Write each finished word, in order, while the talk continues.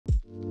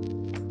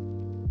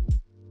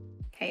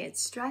Hey,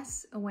 it's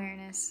Stress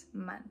Awareness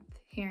Month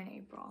here in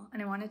April,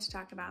 and I wanted to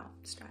talk about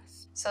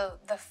stress. So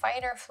the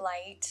fight or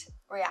flight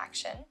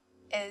reaction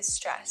is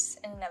stress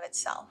in and of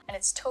itself, and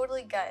it's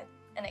totally good,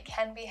 and it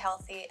can be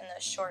healthy in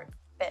those short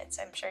bits.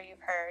 I'm sure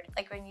you've heard,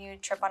 like when you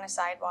trip on a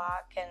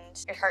sidewalk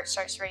and your heart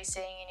starts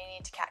racing and you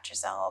need to catch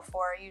yourself,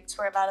 or you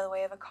swerve out of the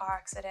way of a car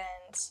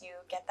accident, you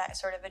get that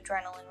sort of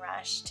adrenaline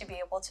rush to be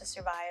able to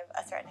survive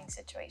a threatening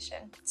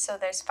situation. So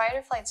there's fight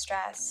or flight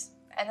stress,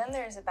 and then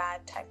there's a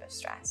bad type of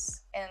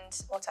stress,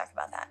 and we'll talk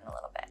about that in a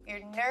little bit.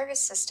 Your nervous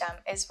system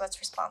is what's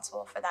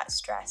responsible for that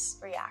stress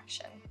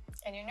reaction.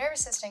 And your nervous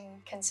system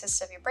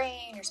consists of your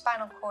brain, your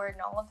spinal cord,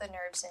 and all of the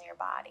nerves in your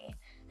body.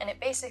 And it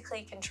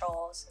basically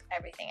controls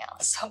everything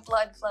else. So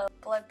blood flow,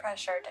 blood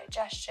pressure,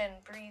 digestion,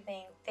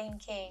 breathing,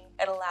 thinking.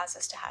 It allows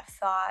us to have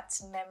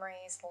thoughts,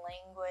 memories,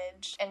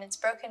 language. And it's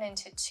broken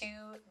into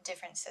two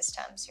different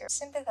systems. Your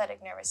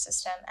sympathetic nervous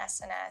system,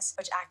 SNS,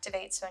 which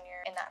activates when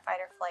you're in that fight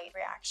or flight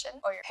reaction,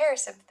 or your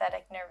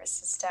parasympathetic nervous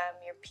system,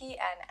 your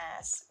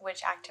PNS,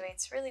 which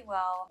activates really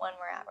well when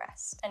we're at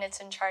rest. And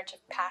it's in charge of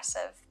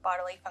passive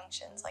bodily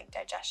functions like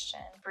digestion,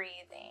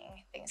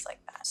 breathing, things like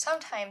that.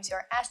 Sometimes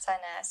your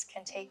SNS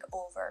can take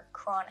over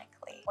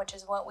chronically, which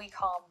is what we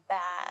call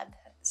bad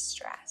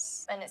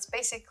stress. And it's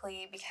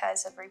basically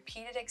because of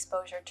repeated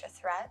exposure to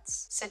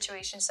threats,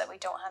 situations that we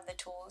don't have the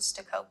tools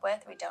to cope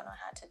with, we don't know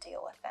how to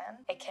deal with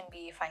them. It can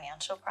be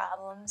financial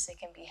problems, it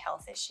can be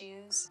health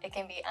issues, it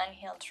can be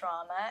unhealed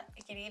trauma,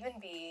 it can even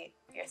be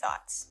your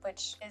thoughts,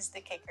 which is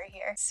the kicker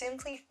here.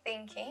 Simply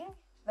thinking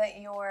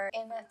that you're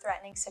in a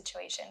threatening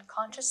situation,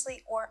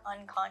 consciously or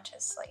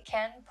unconsciously,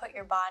 can put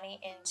your body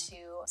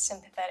into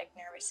sympathetic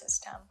nervous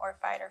system or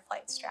fight or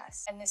flight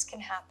stress. And this can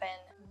happen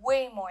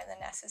way more than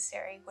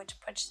necessary, which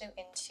puts you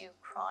into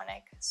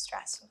chronic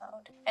stress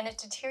mode. And it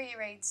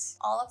deteriorates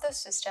all of those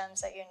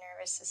systems that your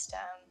nervous system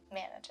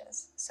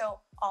manages. So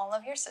all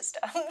of your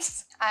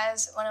systems.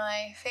 As one of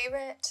my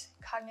favorite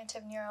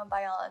cognitive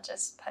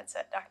neurobiologists puts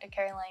it, Dr.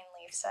 Caroline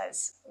Leaf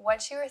says,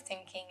 what you are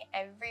thinking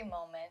every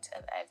moment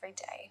of every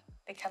day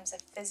becomes a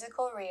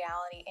physical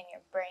reality in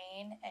your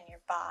brain and your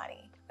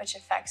body, which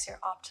affects your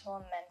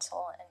optimal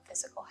mental and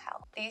physical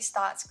health. These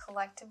thoughts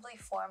collectively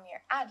form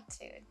your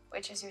attitude,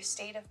 which is your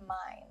state of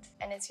mind,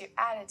 and it's your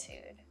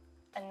attitude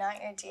and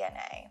not your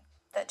DNA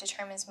that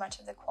determines much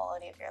of the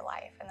quality of your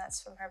life. And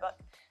that's from her book,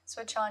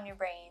 Switch On Your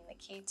Brain, The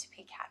Key to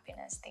Peak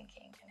Happiness,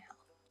 Thinking, and Health.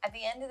 At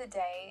the end of the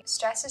day,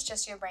 stress is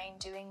just your brain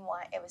doing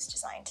what it was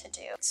designed to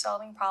do.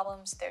 Solving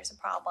problems, there's a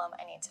problem,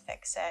 I need to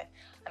fix it.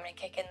 I'm going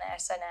to kick in the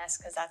SNS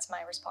because that's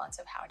my response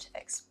of how to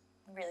fix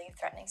really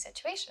threatening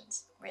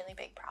situations, really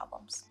big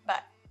problems.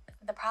 But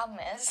the problem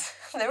is,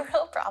 the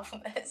real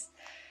problem is,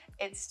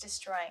 it's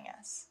destroying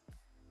us.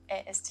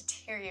 It is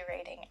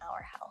deteriorating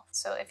our health.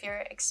 So if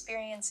you're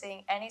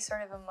experiencing any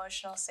sort of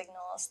emotional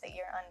signals that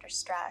you're under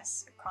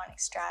stress, chronic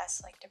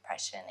stress, like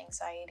depression,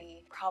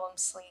 anxiety,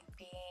 problems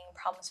sleeping,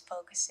 problems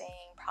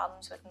focusing,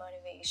 problems with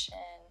motivation,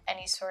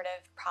 any sort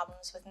of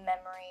problems with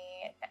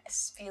memory,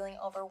 feeling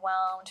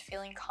overwhelmed,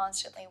 feeling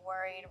constantly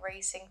worried,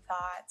 racing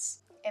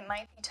thoughts, it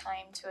might be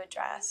time to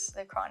address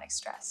the chronic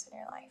stress in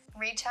your life.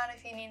 Reach out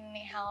if you need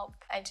any help.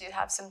 I do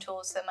have some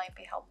tools that might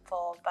be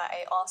helpful, but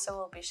I also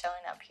will be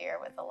showing up here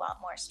with a lot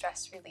more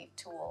stress relief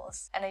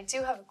tools. And I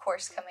do have a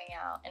course coming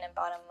out in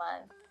about a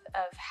month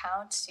of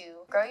how to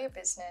grow your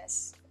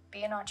business,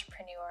 be an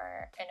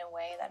entrepreneur in a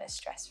way that is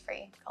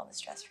stress-free, called the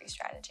Stress-Free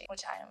Strategy,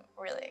 which I am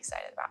really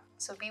excited about.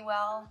 So be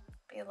well,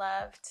 be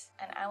loved,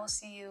 and I will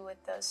see you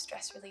with those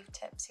stress relief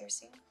tips here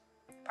soon.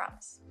 I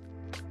promise.